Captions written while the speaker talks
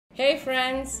Hey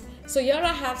friends, so here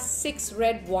I have 6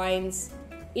 red wines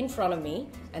in front of me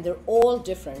and they're all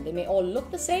different. They may all look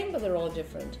the same, but they're all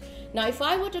different. Now if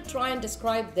I were to try and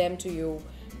describe them to you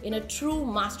in a true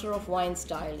master of wine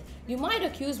style, you might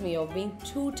accuse me of being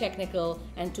too technical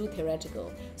and too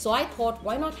theoretical. So I thought,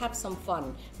 why not have some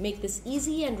fun, make this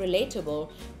easy and relatable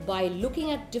by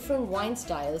looking at different wine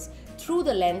styles through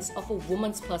the lens of a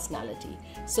woman's personality.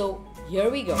 So here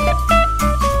we go.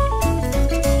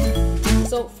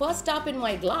 So first up in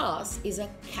my glass is a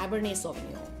Cabernet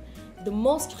Sauvignon, the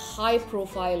most high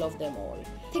profile of them all.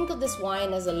 Think of this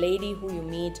wine as a lady who you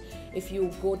meet if you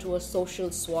go to a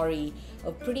social soiree,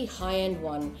 a pretty high-end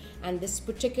one, and this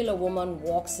particular woman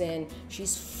walks in.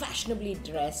 She's fashionably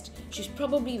dressed. She's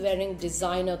probably wearing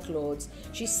designer clothes.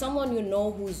 She's someone you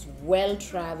know who's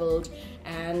well-traveled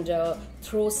and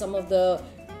throws some of the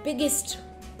biggest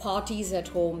parties at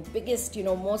home, biggest,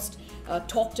 most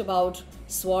talked about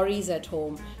soirees at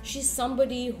home. She's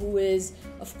somebody who is,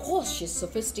 of course, she's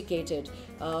sophisticated,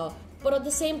 but at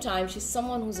the same time, she's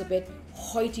someone who's a bit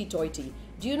hoity-toity.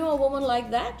 Do you know a woman like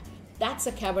that? That's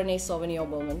a Cabernet Sauvignon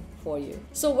woman for you.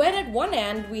 So where at one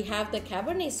end we have the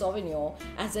Cabernet Sauvignon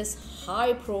as this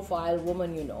high-profile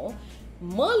woman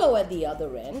Merlot at the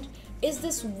other end is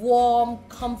this warm,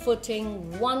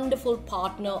 comforting, wonderful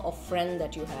partner or friend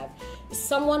that you have.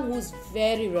 Someone who's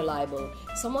very reliable,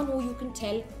 someone who you can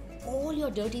tell all your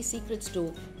dirty secrets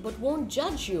to, but won't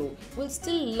judge you, will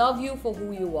still love you for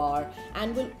who you are,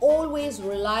 and will always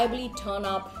reliably turn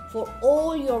up for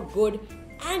all your good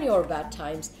and your bad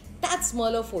times. That's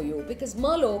Merlot for you, because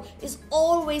Merlot is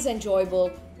always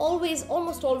enjoyable,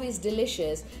 almost always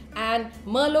delicious, and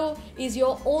Merlot is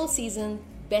your all-season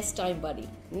best time buddy.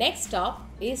 Next up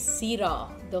is Syrah,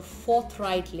 the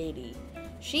forthright lady.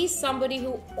 She's somebody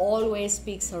who always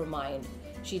speaks her mind.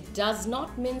 She does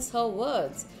not mince her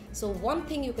words. So one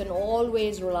thing you can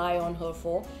always rely on her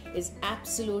for is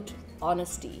absolute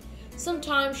honesty.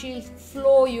 Sometimes she'll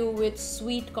floor you with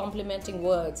sweet complimenting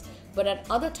words, but at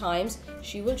other times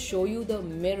she will show you the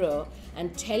mirror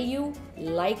and tell you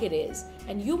like it is.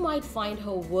 And you might find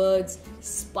her words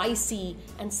spicy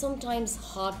and sometimes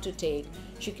hard to take.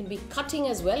 She can be cutting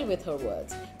as well with her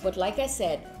words. But like I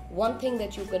said, one thing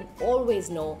that you can always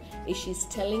know is she's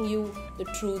telling you the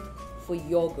truth for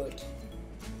your good.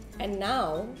 And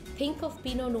now think of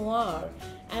Pinot Noir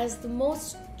as the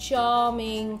most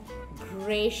charming,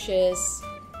 gracious,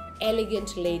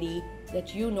 elegant lady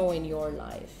that you know in your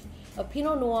life. A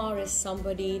Pinot Noir is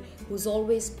somebody who's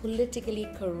always politically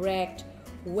correct,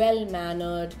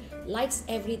 well-mannered, likes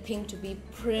everything to be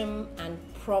prim and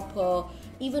proper.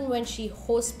 Even when she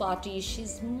hosts parties,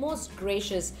 she's most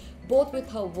gracious, both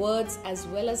with her words as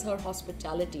well as her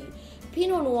hospitality.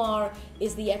 Pinot Noir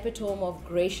is the epitome of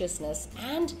graciousness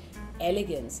and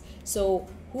elegance. So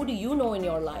who do you know in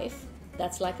your life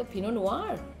that's like a Pinot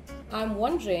Noir? I'm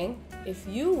wondering if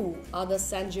you are the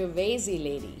Sangiovese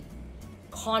lady,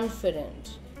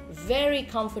 confident, very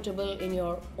comfortable in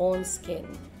your own skin,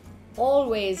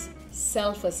 always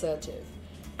self-assertive,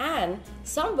 and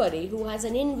somebody who has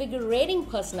an invigorating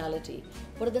personality,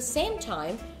 but at the same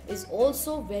time is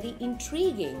also very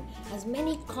intriguing, has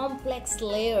many complex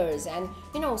layers, and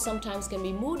sometimes can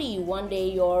be moody. One day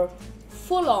you're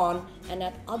full on, and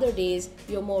at other days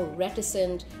you're more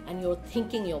reticent and you're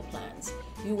thinking your plans.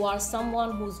 You are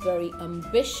someone who's very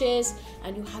ambitious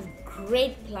and you have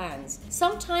great plans.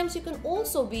 Sometimes you can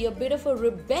also be a bit of a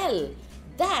rebel.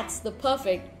 That's the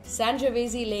perfect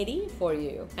Sangiovese lady for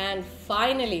you. And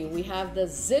finally, we have the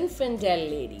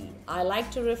Zinfandel lady. I like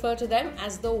to refer to them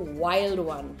as the wild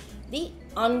one, the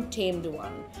untamed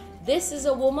one. This is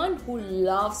a woman who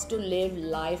loves to live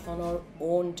life on her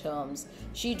own terms.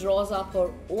 She draws up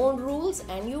her own rules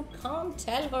and you can't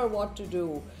tell her what to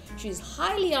do. She's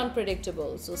highly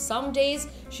unpredictable. So some days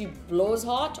she blows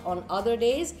hot, on other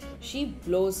days she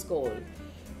blows cold.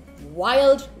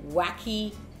 Wild,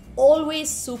 wacky, always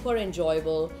super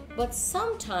enjoyable, but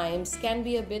sometimes can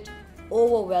be a bit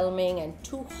overwhelming and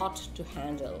too hot to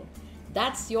handle.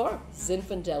 That's your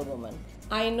Zinfandel woman.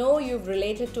 I know you've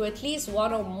related to at least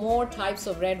one or more types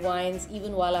of red wines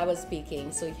even while I was speaking.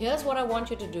 So here's what I want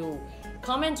you to do.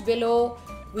 Comment below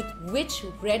with which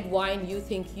red wine you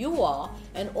think you are,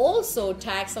 and also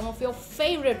tag some of your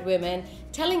favorite women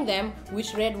telling them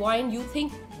which red wine you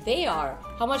think they are.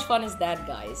 How much fun is that,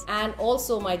 guys? And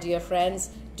also, my dear friends,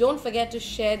 don't forget to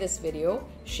share this video.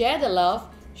 Share the love,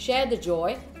 share the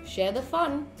joy, share the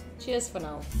fun. Cheers for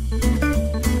now.